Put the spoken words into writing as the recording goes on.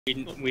We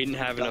didn't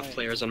have enough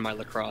players on my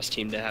lacrosse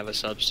team to have a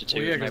substitute.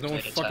 Well, yeah, because no one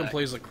fucking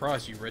plays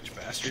lacrosse, you rich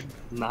bastard.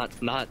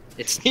 It's not.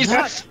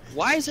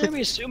 Why is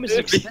everybody assuming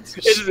it's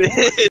expensive sport?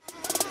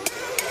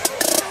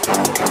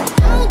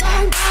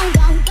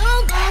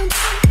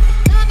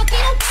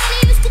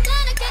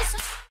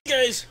 Hey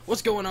guys,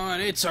 what's going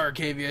on? It's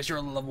RKVS,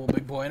 your level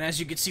big boy, and as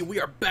you can see,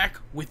 we are back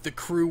with the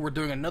crew. We're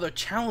doing another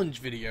challenge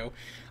video.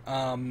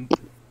 Gone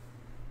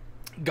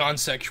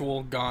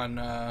sexual,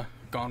 gone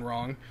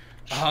wrong.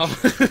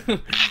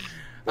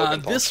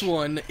 This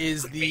one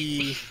is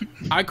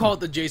I call it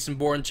the Jason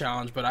Bourne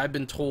challenge, but I've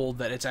been told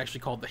that it's actually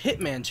called the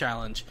Hitman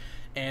challenge.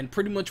 And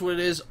pretty much what it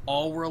is,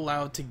 all we're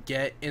allowed to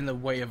get in the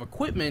way of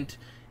equipment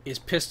is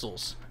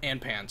pistols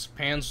and pans.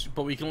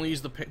 But we can only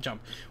use the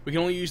We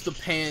can only use the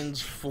pans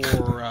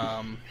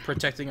for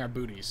protecting our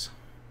booties.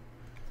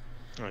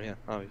 Oh yeah,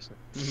 obviously.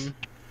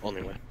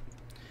 Only way.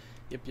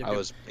 Yep. I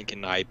was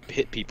thinking I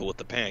hit people with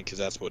the pan because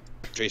that's what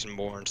Jason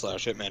Bourne /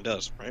 Hitman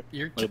does, right?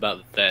 What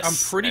about this? I'm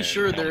pretty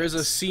sure there is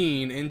a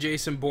scene in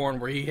Jason Bourne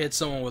where he hits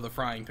someone with a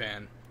frying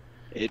pan.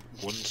 It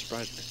wouldn't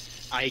surprise me.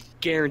 I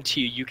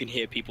guarantee you can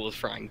hit people with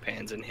frying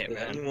pans in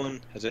Hitman.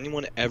 Has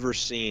anyone ever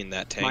seen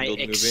that Tangled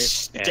movie?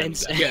 Yes.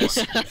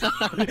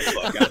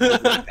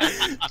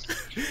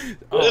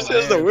 This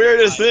is the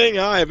weirdest thing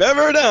I've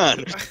ever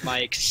done. My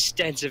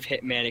extensive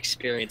Hitman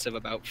experience of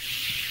about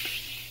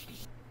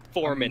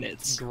 4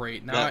 minutes.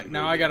 Great.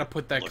 Now I gotta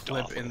put that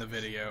clip awful in the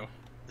video.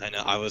 I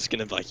know. I was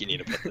gonna you need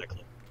to put that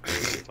clip.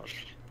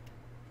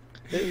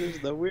 This is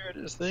the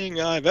weirdest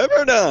thing I've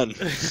ever done. You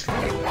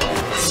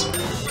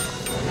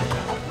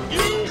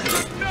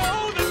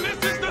know that this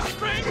is the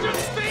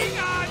strangest thing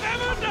I've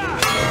ever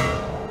done.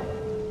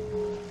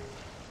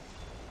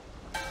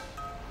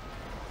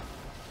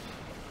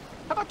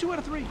 How about 2 out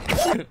of 3?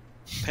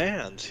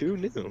 Pans, who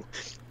knew?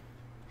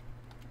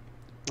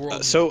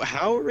 So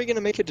how are we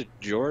gonna make it to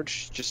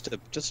George? Just to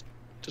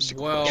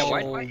well, yeah,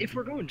 why, if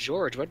we're going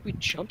George, why'd we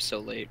jump so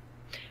late?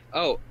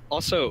 Oh,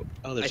 also,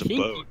 there's a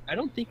boat. I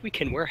don't think we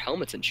can wear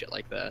helmets and shit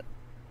like that.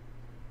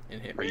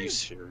 Are you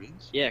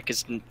serious? Yeah,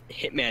 because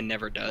Hitman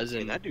never does,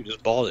 and that dude is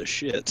bald as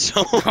shit.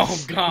 So.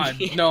 Oh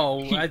God,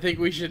 no! I think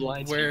we should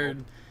wear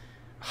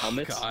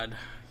helmets. Oh, God,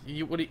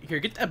 here,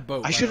 get that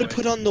boat. I should have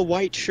put on the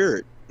white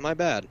shirt. My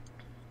bad.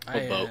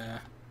 Boat.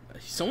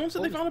 Someone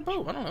said they found a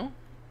boat. I don't know.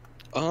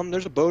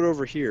 There's a boat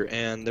over here,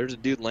 and there's a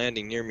dude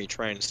landing near me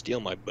trying to steal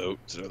my boat,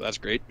 so that's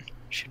great.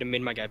 Should have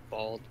made my guy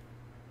bald.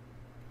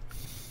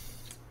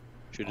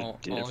 Should have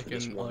did it for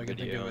this one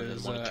video, and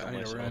then wanted to kill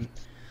myself.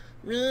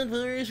 Run,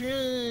 Forrest,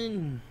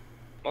 run!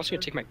 I'm also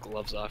gonna take my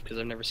gloves off, because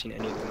I've never seen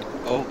any of them.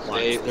 Oh,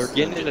 they're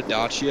getting into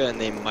Dacia,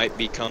 and they might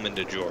be coming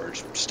to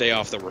George. Stay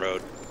off the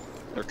road.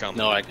 They're coming.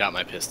 No, I got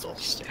my pistol.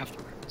 Stay off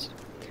the roads.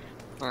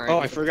 Alright. Oh,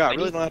 I forgot. I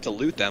really don't have to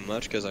loot that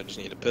much, because I just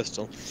need a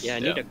pistol. Yeah, I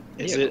need a...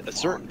 Is it a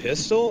certain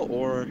pistol,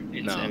 or...?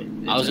 No.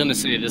 I was gonna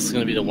say, this is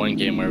gonna be the one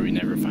game where we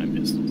never find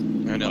pistols.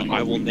 I know.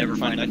 I will never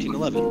find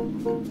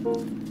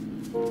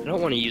 1911. I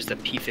don't want to use the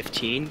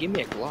P15. Give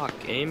me a Glock,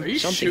 game. Are you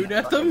shooting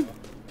at them?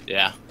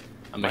 Yeah.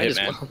 I'm a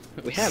hitman.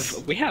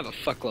 Well. We have a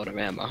fuckload of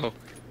ammo.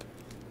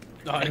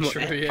 I'm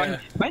sure,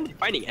 yeah.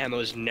 Finding ammo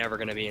is never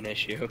gonna be an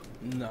issue.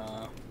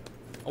 Nah.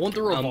 I want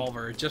the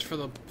revolver, just for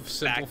the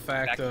simple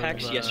fact of...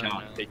 Backpacks, yes or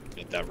no?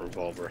 Get that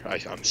revolver.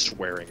 I'm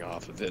swearing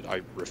off of it.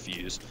 I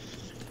refuse.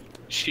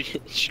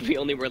 Should we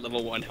only wear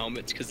level 1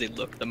 helmets because they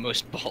look the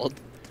most bald?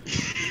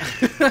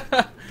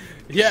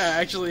 Yeah,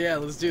 actually, yeah,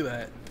 let's do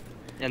that.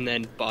 And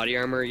then body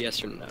armor,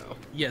 yes or no?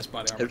 Yes,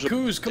 body armor.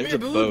 Coos, come here,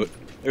 boo! Boat.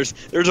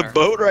 There's a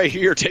boat right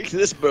here. Take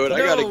this boat. No, I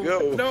gotta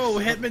go. No,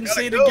 Hitman,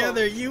 stay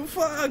together. You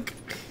fuck.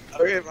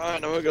 Okay, fine.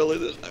 I'm gonna go loot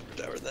this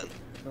tower then.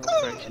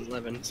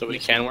 1911. So we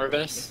can wear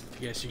vests?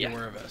 Yes, you can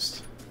wear a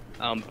vest.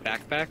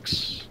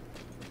 Backpacks.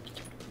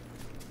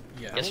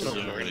 Yeah. Yes, we're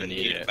gonna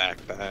need a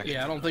backpack.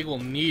 Yeah, I don't think we'll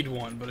need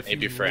one, but if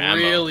maybe you for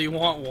really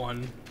want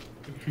one,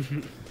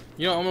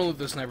 you know, I'm gonna loot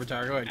the sniper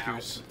tower. Go ahead,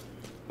 Coos.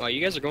 Wow,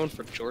 you guys are going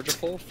for Georgia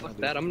pole? Fuck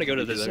that. I'm gonna go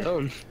to the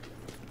zone.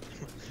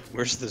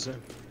 Where's the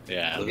zone?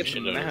 Yeah, we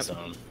should know the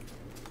zone.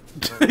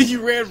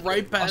 You ran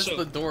right past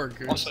the door,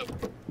 Coos. Also,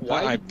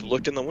 I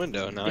looked in the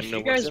window. Now I know what's in there.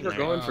 If you guys were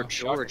going for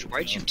George,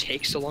 why'd you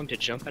take so long to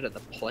jump out of the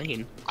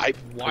plane?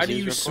 Why do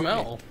you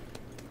smell?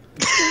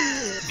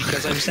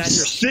 Because I'm sat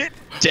here. Sit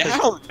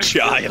down,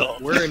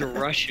 child. We're in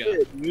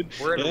Russia.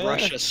 We're in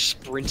Russia,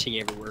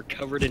 sprinting everywhere,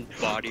 covered in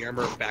body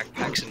armor,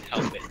 backpacks, and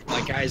helmet. My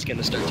guy's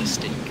gonna start to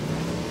stink.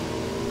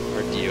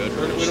 Our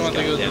deodorant. We don't have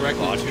to go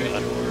directly to it.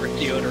 Our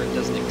deodorant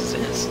doesn't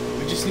exist.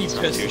 We just need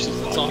pistols.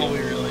 That's all we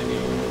really need.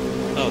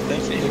 Oh,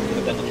 thanks for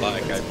putting that in the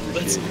bike. I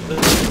appreciate it.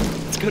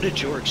 Let's go to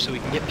George so we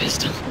can get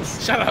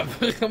pistols. Shut up.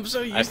 I'm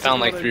so used to I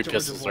found like 3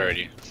 pistols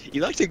already.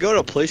 You like to go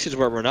to places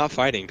where we're not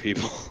fighting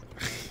people.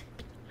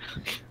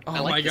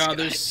 Oh my God,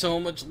 there's so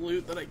much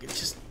loot that I could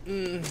just...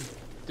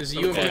 Does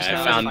you I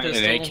found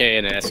an AK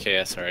and an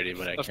SKS already,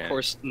 but I can't. Of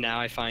course, now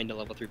I find a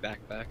level 3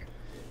 backpack.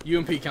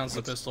 UMP counts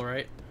the pistol,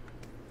 right?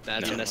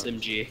 That's an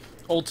SMG.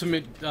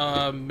 Ultimate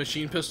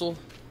machine pistol?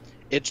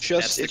 It's That's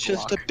just the it's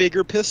just Glock. a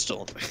bigger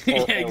pistol.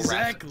 Yeah,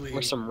 exactly.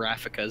 Or some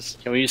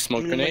Raficas. Can we use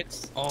smoke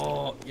grenades?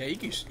 Oh, yeah, you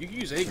can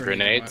use a grenade.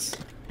 Grenades?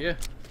 Yeah.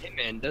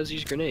 Hitman does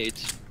use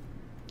grenades.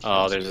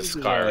 Oh, there's a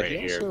scar right He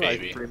here, also,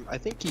 baby. I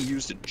think he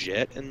used a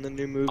jet in the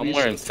new movie. I'm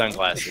wearing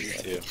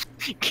sunglasses too.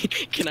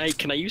 Can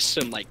I use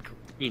some like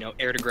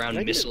air to ground Can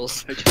I get-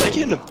 missiles? Can I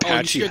get an Oh, you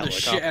Apache scared the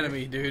shit helicopter? out of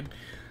me, dude.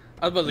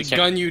 I was about to Can't-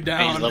 gun you Can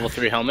I use down. level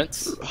 3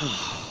 helmets?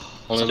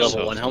 Only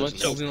level 1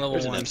 helmets? Only level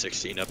There's an 1.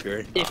 M16 up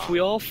here. If we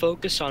all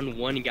focus on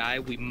one guy,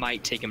 we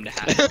might take him to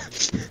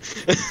half.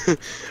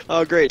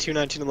 Oh great, 2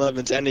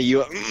 1911s and a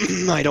U.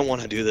 I don't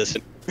want to do this.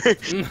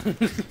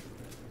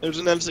 There's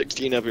an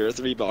M16 up here,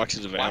 3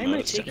 boxes of ammo. Why am I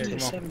It's taking the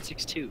come on.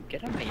 7.62?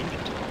 Get out of my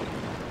inventory.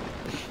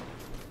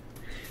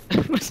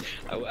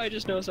 I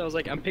just noticed. I was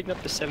like, I'm picking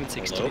up the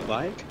 7.62. Hello,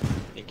 bike?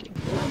 Thank you.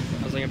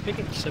 I was like, I'm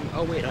picking up the 7.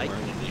 Oh wait, I.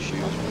 Wearing these shoes.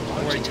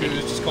 Don't worry, dude,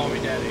 just call me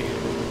daddy.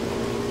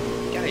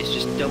 Guys,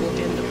 just double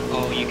hand them.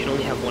 Oh, you can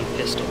only have one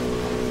pistol.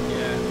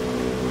 Yeah.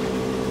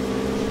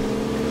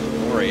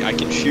 Don't worry, I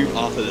can shoot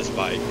off of this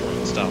bike.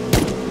 Stop.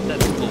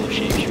 That's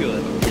bullshit. You should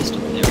have a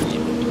pistol in every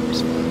inventory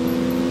spot.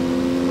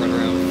 Run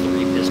around with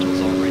 3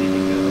 pistols all ready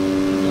to go.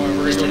 Don't worry,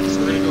 we're gonna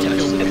go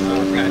kill people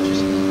with patches.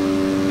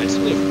 I just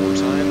live 4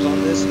 times on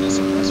this and a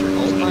suppressor.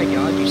 Oh my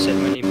god, you said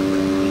my name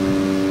correctly.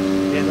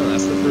 Yeah, no,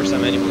 that's the first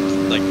time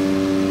anyone, like,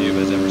 noob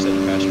has ever said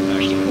a passion pack.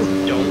 People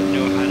don't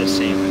know how to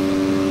say my name.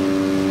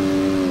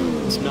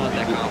 It's not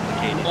that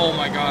complicated. Oh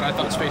my god, I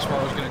thought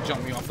Spacebar was gonna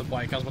jump me off the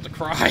bike. I was about to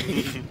cry.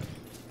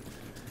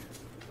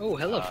 Oh,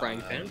 hello,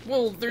 frying pan.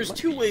 Well, there's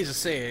 2 ways to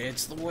say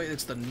it.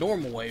 It's the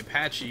normal way,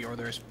 Patchy, or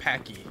there's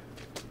Packy.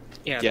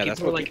 Yeah, Yeah, people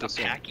that's are what like, a people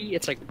say. packy?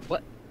 It's like,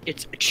 what?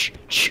 It's That's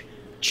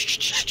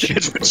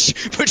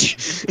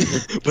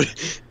but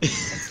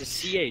the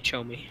CH,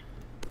 homie.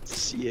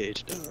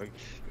 CH dog.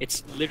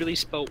 It's literally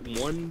spelled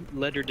one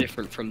letter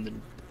different from the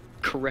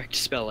correct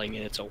spelling,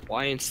 and it's a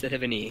Y instead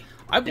of an E.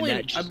 I And blame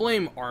that just-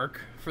 Ark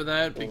for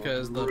that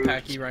because the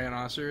Packy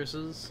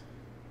rhinoceroses.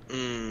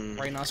 Mm.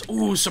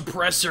 Ooh,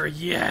 suppressor,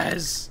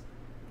 yes.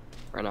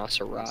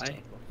 Rhinoceri.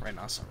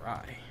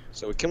 Rhinoceri.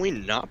 So can we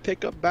not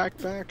pick up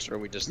backpacks, or are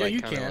we just No, like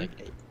you kind of can. like?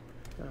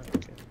 Oh,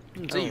 okay.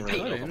 So you really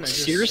could, know. I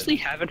just- Seriously,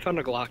 haven't found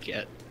a Glock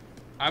yet.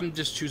 I'm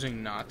just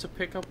choosing not to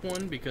pick up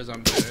one because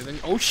I'm better than.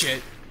 Oh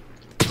shit.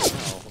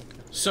 Oh, okay.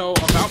 So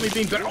about me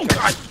being better. Oh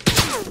god.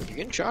 You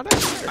getting shot at?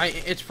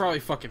 It's probably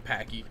fucking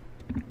Packy.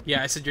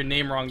 Yeah, I said your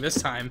name wrong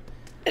this time.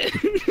 It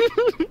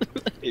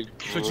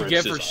That's what you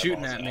get rips for his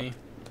shooting eyeballs at out. me.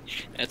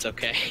 That's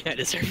okay. I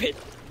deserve it.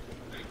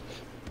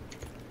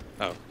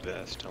 Oh,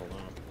 best. Hold on.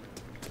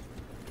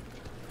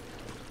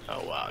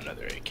 Oh wow,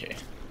 another AK.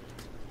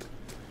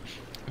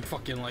 I'm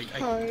fucking like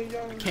I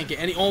can't get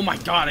any. Oh my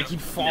god, I keep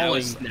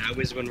falling. Now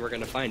is when we're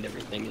gonna find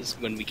everything. Is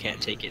when we can't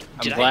take it.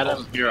 I'm glad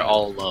I'm here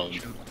all alone.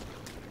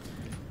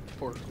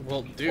 Poor,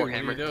 Well, dude, poor what are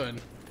Hammer. you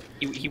doing?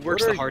 He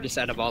works the hardest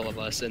out of all of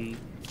us and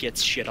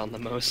gets shit on the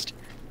most.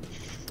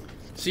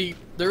 See,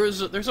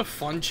 there's a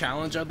fun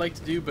challenge I'd like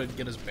to do, but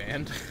get us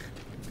banned.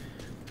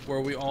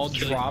 Where we all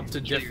Kill- drop to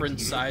kill your different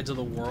teammate. sides of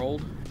the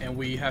world, and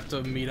we have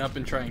to meet up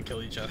and try and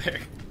kill each other.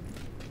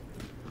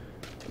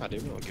 I do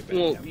want to get back.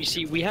 Well, you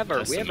see, we have our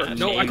That's our the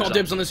No, I names call up.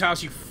 dibs on this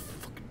house. You.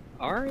 Fucking...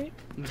 All right.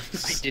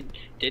 I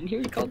didn't hear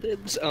you call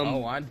dibs.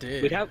 Oh, I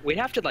did. We'd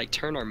have to like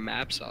turn our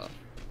maps off,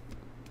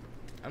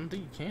 I don't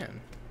think you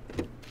can.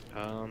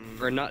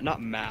 or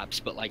not maps,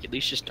 but like at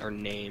least just our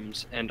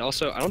names. And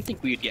also, I don't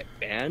think we'd get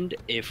banned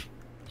if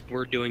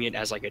we're doing it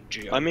as like a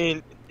joke. I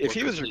mean, if Or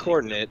he was completely-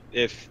 recording it,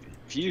 if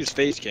you use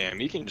face cam,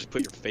 you can just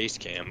put your face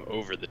cam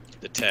over the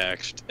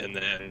text and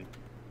then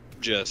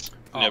just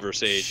never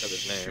say each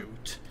other's name.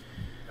 Shoot.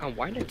 Oh,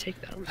 why did I take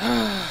that?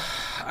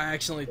 I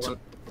accidentally took.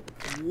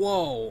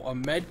 Whoa! A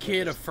med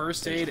kit, a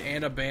first aid,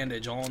 and a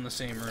bandage all in the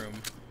same room.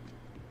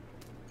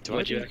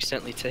 What'd you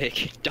accidentally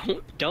take?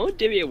 Don't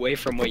divvy away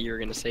from what you were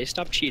gonna say.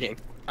 Stop cheating.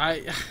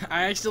 I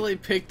accidentally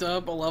picked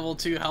up a level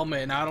 2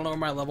 helmet, and I don't know where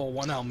my level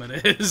 1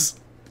 helmet is.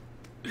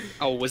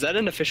 Oh, was that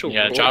an official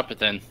Yeah, rule? drop it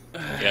then.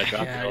 Yeah,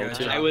 drop Yeah, I it over gotta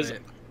too. drop I was-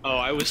 it. Oh,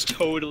 I was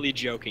totally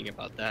joking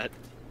about that.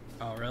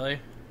 Oh really?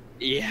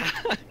 Yeah.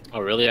 Oh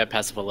really? I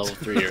passed up a level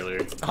 3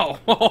 earlier. Oh.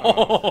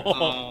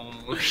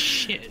 Oh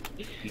shit.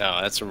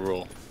 No, that's a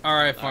rule. All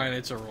right, fine.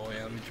 It's a roll.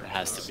 Yeah, let me It try.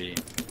 has to be.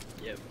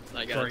 Yep.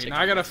 I gotta Great. take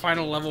Now I gotta find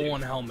a level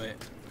 1 helmet.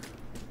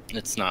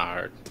 It's not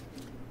hard.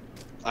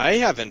 I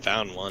haven't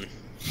found one.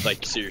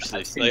 Like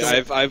seriously, seen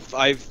like some.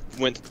 I've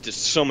went to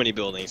so many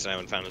buildings and I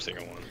haven't found a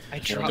single one. I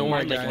dropped Don't worry,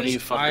 mine like one of you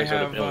guys. fuckers I would've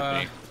have built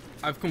me.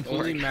 I've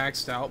completely Don't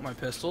maxed out my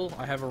pistol.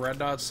 I have a red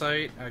dot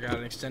sight. I got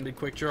an extended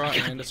quick draw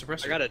and a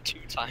suppressor. I got it 2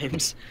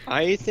 times.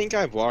 I think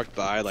I've walked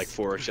by like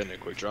 4 extended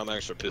quick draw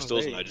mags for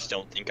pistols, there and you I just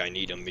don't think I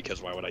need them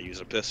because why would I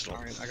use a pistol?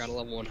 Alright, I got a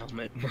level 1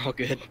 helmet. We're all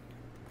good.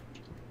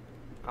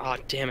 Aw,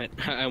 damn it.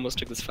 I almost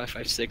took this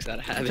 5.56 out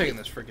of I'm habit. taking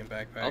this freaking Oh,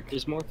 backpack.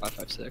 there's more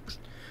 5.56.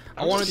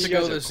 I wanted You to go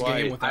guys are this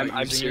quiet. game without I'm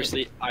using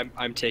seriously,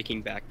 I'm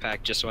taking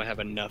backpack just so I have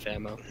enough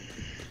ammo.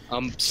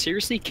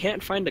 Seriously,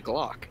 can't find a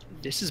Glock.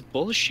 This is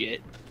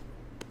bullshit.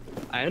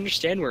 I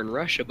understand we're in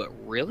Russia, but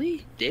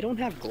really? They don't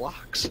have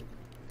Glocks.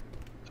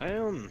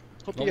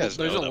 Hope you guys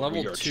There's know a that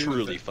level we are 2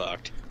 truly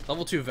fucked.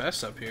 Level 2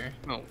 vests up here.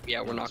 Oh,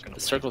 yeah, we're not gonna.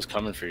 The circle's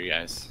coming for you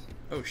guys.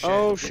 Oh shit.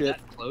 Oh We're shit.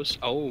 that close.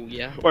 Oh,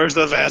 yeah. Where's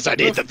the vest? I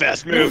need the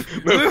vest. Move.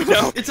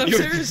 No. It's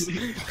upstairs.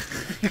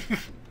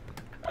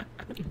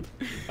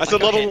 I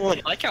said level 1.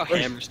 I like how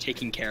Hammer's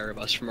taking care of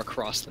us from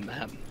across the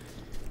map.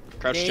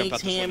 Crouch jump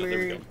out Thanks, this window. There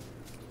we Hammer.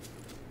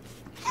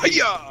 go.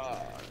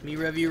 Hiya! Me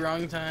review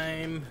wrong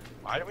time.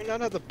 Why do we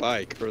not have the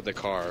bike or the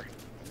car?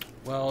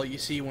 Well, you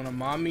see, when a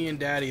mommy and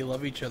daddy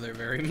love each other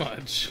very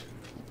much.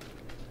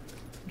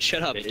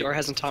 Shut up. Maybe. Dora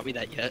hasn't taught me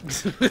that yet.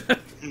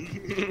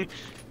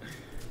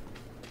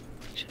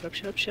 Shut up,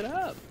 shut up, shut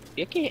up.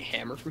 You can't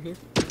hammer from here.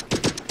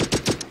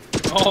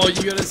 Oh,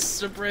 you got a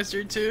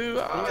suppressor too?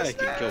 Oh, I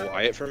can kill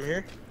Wyatt from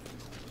here.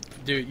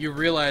 Dude, you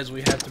realize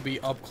we have to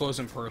be up close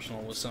and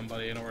personal with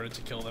somebody in order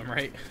to kill them,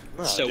 right?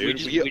 Nah, So dude,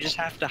 we just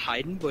have to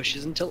hide in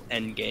bushes until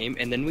endgame,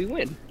 and then we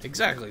win.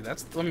 Exactly.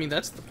 That's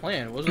the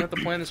plan. Wasn't that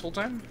the plan this whole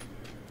time?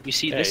 You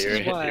see, Yeah, this you're,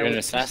 is why you're an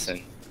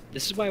assassin.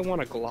 This is why I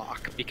want a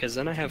Glock, because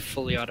then I have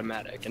fully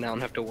automatic, and I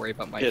don't have to worry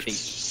about my It's feet.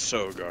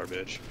 so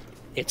garbage.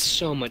 It's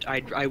so much.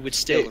 I would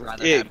still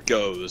rather It have.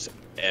 goes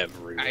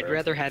everywhere. I'd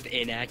rather have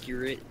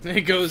inaccurate.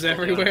 It goes fully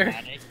everywhere.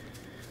 automatic.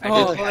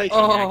 Oh, I'd rather have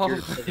oh.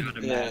 inaccurate fully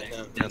automatic. Yeah,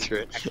 no, that's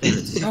right.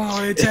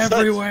 Oh, it's Like-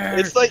 everywhere.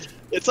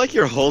 it's like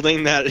you're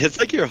holding that. It's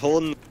like you're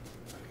holding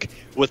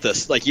with a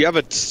like you have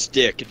a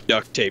stick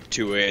duct taped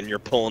to it, and you're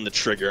pulling the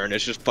trigger, and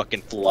it's just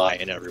fucking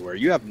flying everywhere.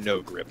 You have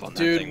no grip on that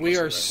Dude, thing we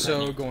are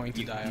whatsoever. so going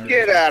to die already.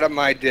 Get out of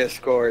my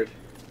Discord.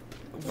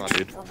 Come on,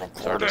 dude.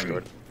 Start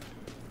Discord.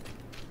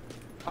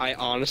 I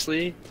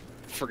honestly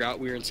forgot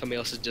we were in somebody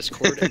else's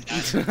Discord, and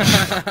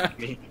that,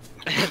 me.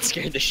 That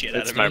scared the shit out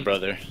That's of my me.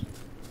 brother.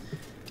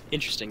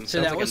 Interesting. So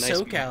Sounds that like was a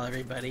nice SoCal,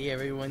 everybody.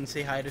 Everyone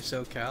say hi to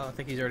SoCal. I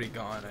think he's already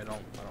gone. I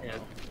don't Yeah.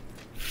 know.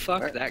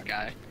 Fuck that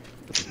guy.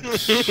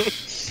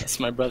 That's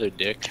my brother,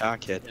 Dick.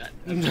 Cockhead.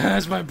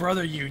 That's my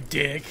brother, you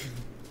dick.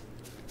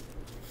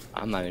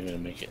 I'm not even gonna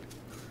make it.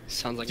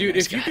 Sounds like Dude, a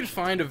nice if you guy. could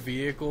find a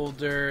vehicle,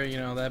 you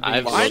know, that'd be...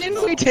 I've Why looked-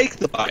 didn't we take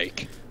the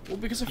bike? Well,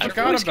 because I I've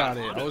forgot always about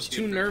got it. I auto was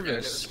too tune.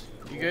 nervous.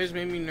 You guys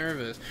made me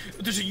nervous.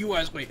 There's a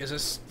UI. Wait, is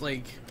this,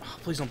 like... Oh,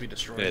 please don't be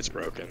destroyed. It's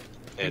broken.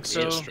 It's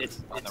so. It's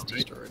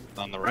destroyed.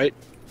 on the right.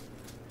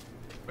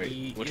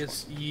 Wait, which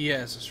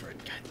Yes, that's right.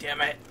 God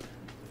damn it.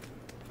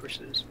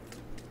 Versus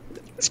one?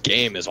 This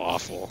game is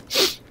awful.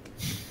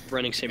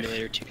 Running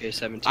Simulator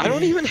 2K17. I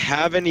don't even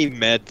have any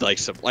med like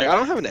I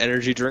don't have an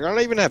energy drink. I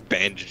don't even have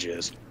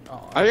bandages.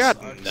 Oh, I that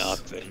got sucks.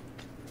 nothing.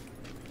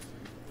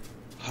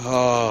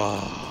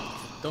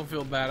 Oh. Don't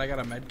feel bad. I got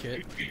a med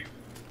kit.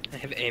 I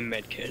have a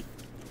med kit.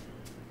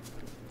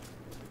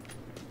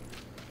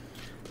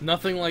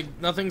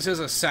 Nothing says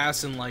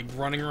assassin like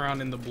running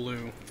around in the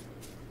blue.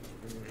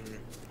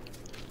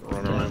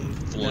 Run around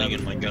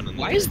flinging my gun in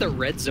the Why air. is the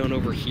red zone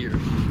over here?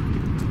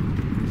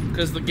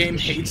 Because the game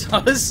hates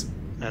us.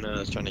 I know,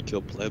 it's trying to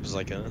kill plebs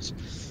like us.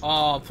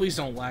 Oh, please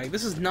don't lag.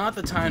 This is not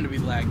the time to be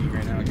lagging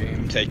right now, game.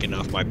 I'm taking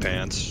off my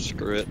pants.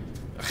 Screw it.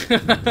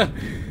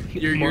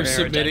 You're More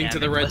submitting to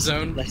the aerodynamic, red less-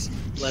 zone?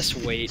 Less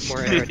weight, more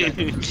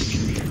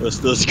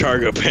aerodynamic. those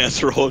cargo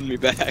pants are holding me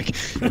back.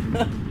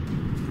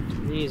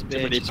 These Too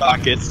many bitches.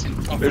 pockets.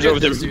 Oh, There's forget over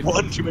there this, dude.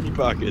 one too many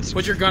pockets.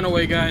 Put your gun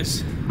away,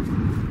 guys.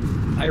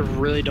 I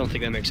really don't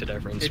think that makes a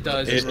difference. It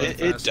does. It, It's it,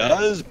 really it fast.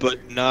 does,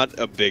 but not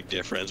a big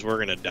difference. We're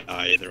gonna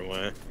die either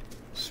way.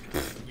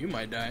 You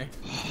might die.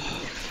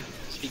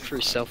 Speak for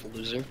yourself,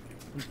 loser.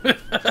 Want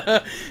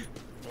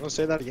to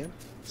say that again?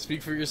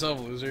 Speak for yourself,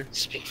 loser.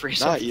 Speak for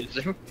yourself, you.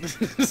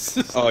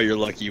 loser. Oh, you're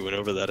lucky you went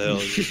over that hill.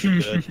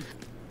 You're dead.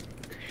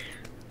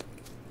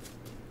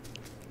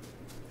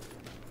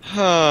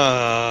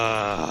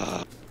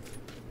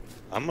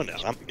 I'm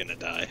gonna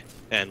die.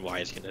 And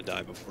Wyatt's gonna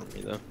die before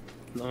me though.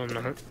 No, I'm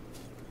not.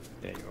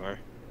 Yeah, you are.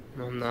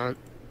 No, I'm not.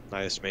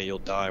 I estimate you'll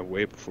die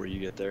way before you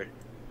get there.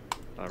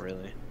 Not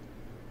really.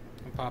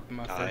 I'm popping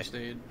my Die. first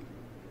aid.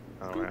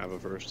 I don't have a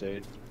first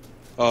aid.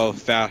 Oh,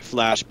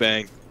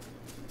 flashbang.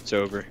 It's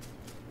over.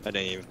 I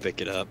didn't even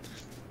pick it up.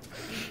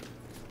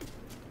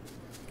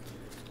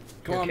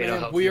 Come on, Okay, I'll man.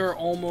 help We you. are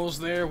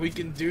almost there. We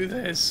can do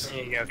this.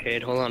 There you go,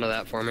 Cade. Hold on to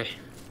that for me.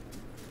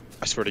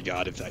 I swear to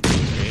God, if that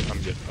kills me,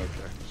 I'm good.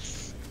 Okay.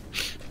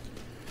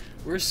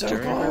 We're so You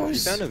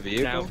close. found a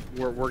vehicle? Now,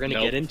 we're gonna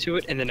Nope. get into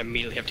it, and then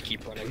immediately have to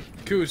keep running.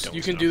 Goose, Don't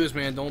you can stop. do this,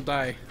 man. Don't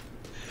die.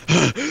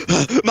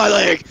 My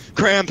leg!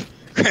 Cramp!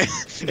 Cramp!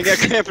 I got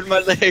cramp in my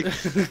leg!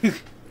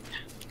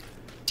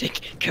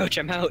 Coach,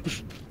 I'm out.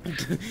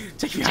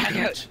 Take me Tag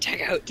out. out.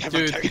 Tag out. Tag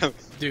Dude. out, tag out.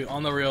 Dude,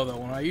 on the real though,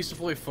 when I used to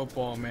play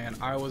football, man,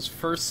 I was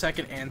first,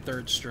 second, and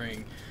third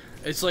string.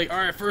 It's like,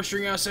 alright, first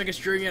string out, second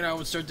string in, I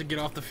would start to get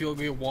off the field,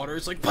 get water.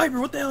 It's like,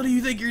 Piper, what the hell do you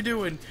think you're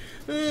doing?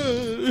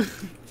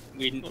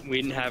 We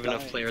didn't have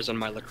enough players on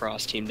my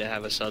lacrosse team to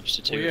have a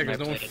substitute. Well, yeah, and I because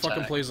no one played fucking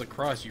attack. plays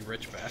lacrosse, you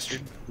rich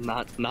bastard.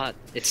 Not.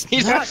 It's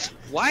not.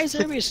 Why is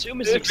everybody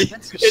assuming it's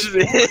expensive?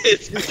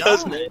 It's sport?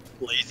 because No. man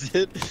plays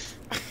it.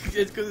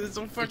 It's because it's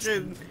so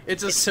fucking.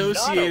 It's not a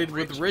associated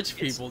with rich- rich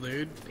it's- people,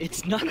 dude.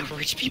 It's not a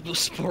rich people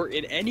sport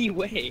in any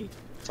way.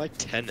 It's like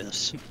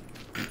tennis.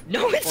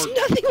 No, it's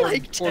nothing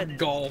like or tennis.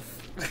 golf.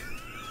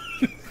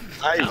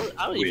 I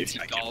don't even wish see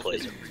I could golf play.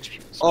 as a rich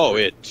people's Oh,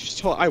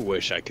 sport. I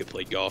wish I could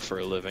play golf for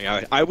a living.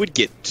 I would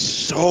get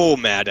so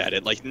mad at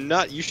it. Like,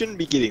 you shouldn't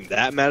be getting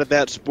that mad at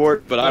that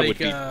sport, but I would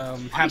be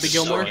Happy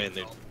so Gilmore. in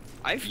there.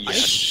 I've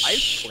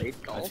played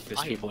golf.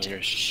 There's people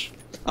here. Shh.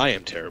 I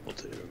am terrible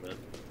too, man.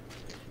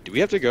 Do we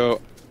have to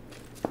go?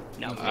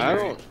 No, I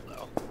don't.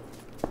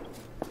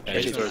 Yeah,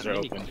 these doors are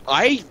open.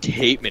 I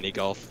hate mini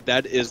golf.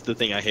 That is the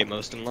thing I hate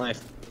most in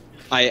life.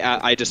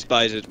 I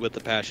despise it with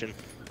a passion.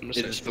 I'm It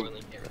gonna is start the-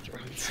 spoiling Game of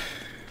Thrones.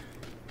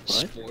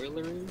 What?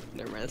 Spoiler?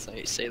 Never mind, that's not how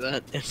you say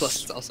that.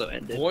 Plus, it's also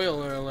ended.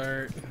 Spoiler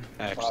alert.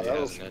 Actually, that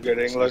was hasn't good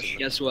ended. English.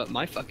 Guess what?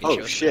 My fucking Oh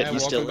show's shit, Yeah,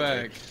 he's welcome still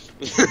back.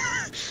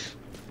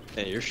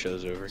 Hey, your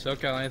show's over. So,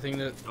 Cal, anything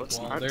that? No, it's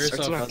well, not. there's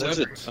It's a not.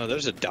 flip.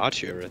 There's a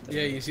Dacia right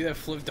there. Yeah, you see that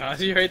flip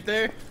Dodgy right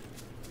there?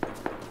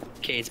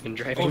 Okay, it's been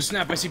driving. Oh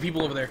snap! I see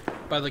people over there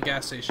by the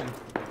gas station.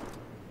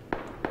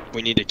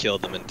 We need to kill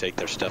them and take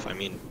their stuff. I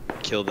mean,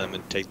 kill them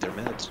and take their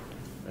meds.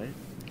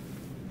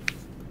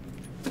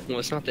 Well,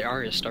 it's not the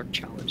Arya Stark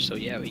challenge, so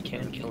yeah, we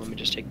can kill them and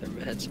just take their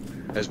meds.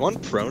 Is one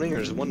proning or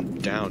is one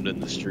downed in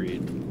the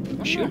street?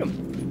 Shoot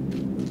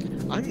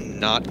them. I'm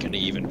not gonna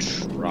even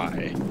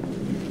try.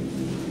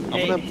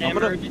 Hey, I'm Hammer,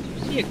 gonna did you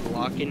see a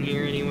Glock in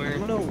here anywhere?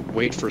 I'm gonna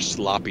wait for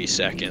sloppy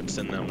seconds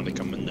and then I'm gonna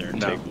come in there and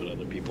No. take what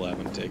other people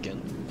haven't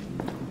taken.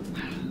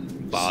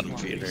 Bottom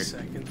Sloppy feeder.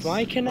 seconds.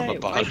 Why can I'm a I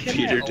bottom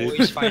feeder, dude.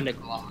 always find a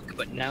Glock,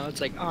 but now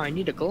it's like, oh, I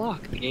need a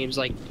Glock. The game's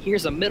like,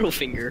 here's a middle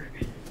finger.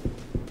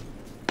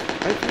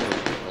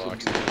 Oh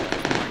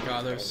my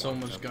god, there's so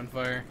much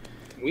gunfire.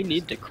 We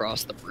need to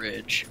cross the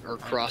bridge, or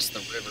cross the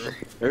river.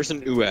 There's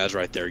an UAZ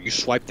right there. You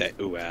swipe that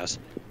UAZ.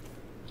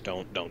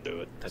 Don't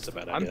do it. That's a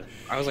bad idea.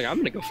 I was like, I'm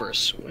gonna go for a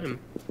swim.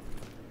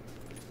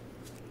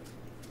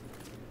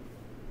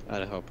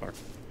 Idaho Park.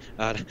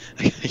 I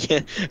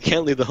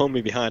can't leave the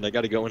homie behind. I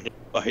gotta go in and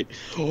fight.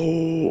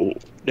 Oh,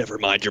 never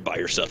mind. You're by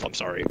yourself. I'm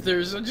sorry. I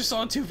just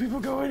saw 2 people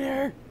go in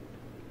here.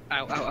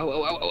 Ow, ow, ow,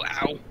 ow, ow,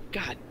 ow, ow.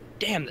 God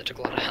damn, that took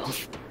a lot of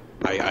health.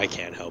 I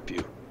can't help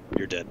you.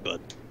 You're dead,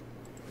 bud.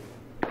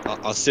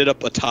 I'll sit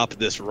up atop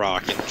this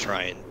rock and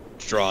try and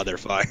draw their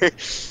fire.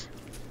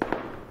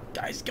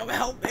 Guys, come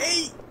help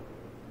me!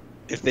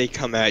 If they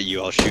come at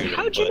you, I'll shoot them.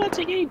 How'd you but not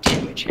take any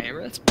damage,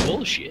 Hammer? That's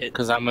bullshit.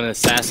 Because I'm an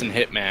assassin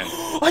hitman.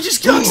 I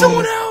just knocked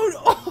someone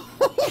out!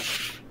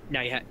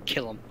 Now you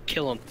kill him.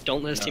 Kill him.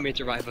 Don't let his No. teammates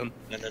revive him.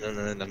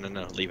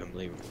 No. Leave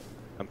him.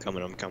 I'm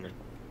coming.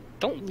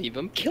 Don't leave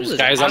him. Kill There's his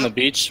guys ass. on the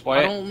beach. I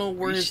Why? don't know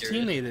where Are you his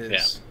serious? teammate is.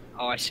 Yeah.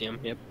 Oh, I see him.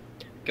 Yep.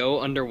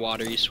 Go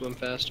underwater. You swim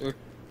faster.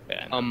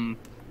 Yeah, no.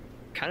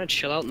 Kind of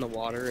chill out in the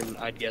water, and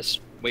I'd guess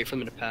wait for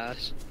them to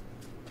pass.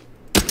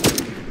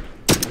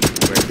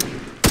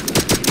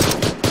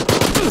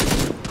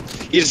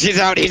 He's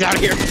out here.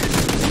 Damn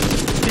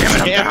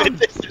it, I'm down.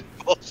 This is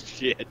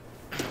bullshit.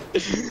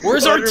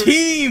 Where's our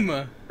team?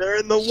 They're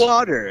in the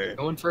water.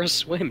 Going for a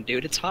swim,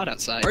 dude. It's hot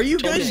outside. Are you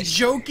told me guys I-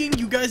 joking?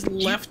 You guys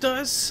left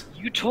us?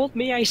 You told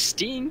me I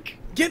stink.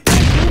 Get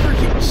back over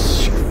here.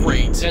 You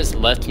Great. guys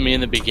left me in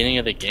the beginning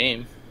of the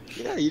game.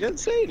 Yeah, you didn't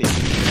say anything.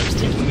 I'm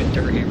sticking with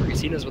Durhammer because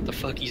he knows what the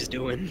fuck he's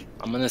doing.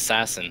 I'm an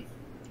assassin.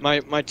 My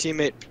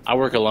teammate. I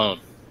work alone.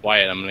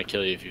 Wyatt, I'm gonna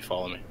kill you if you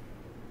follow me.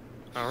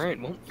 All right,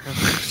 well.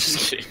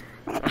 Just kidding.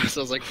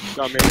 So I was like,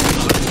 Not me.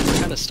 we're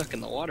kind of stuck in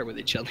the water with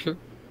each other.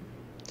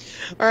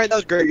 All right, that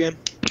was a great game.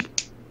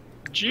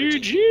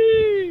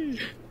 GG.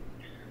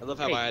 I love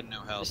how Hey. I had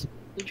no health.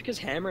 It's because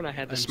Hammer and I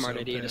had the I'm smart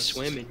so idea pissed. to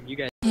swim, and you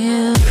guys.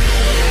 Yeah.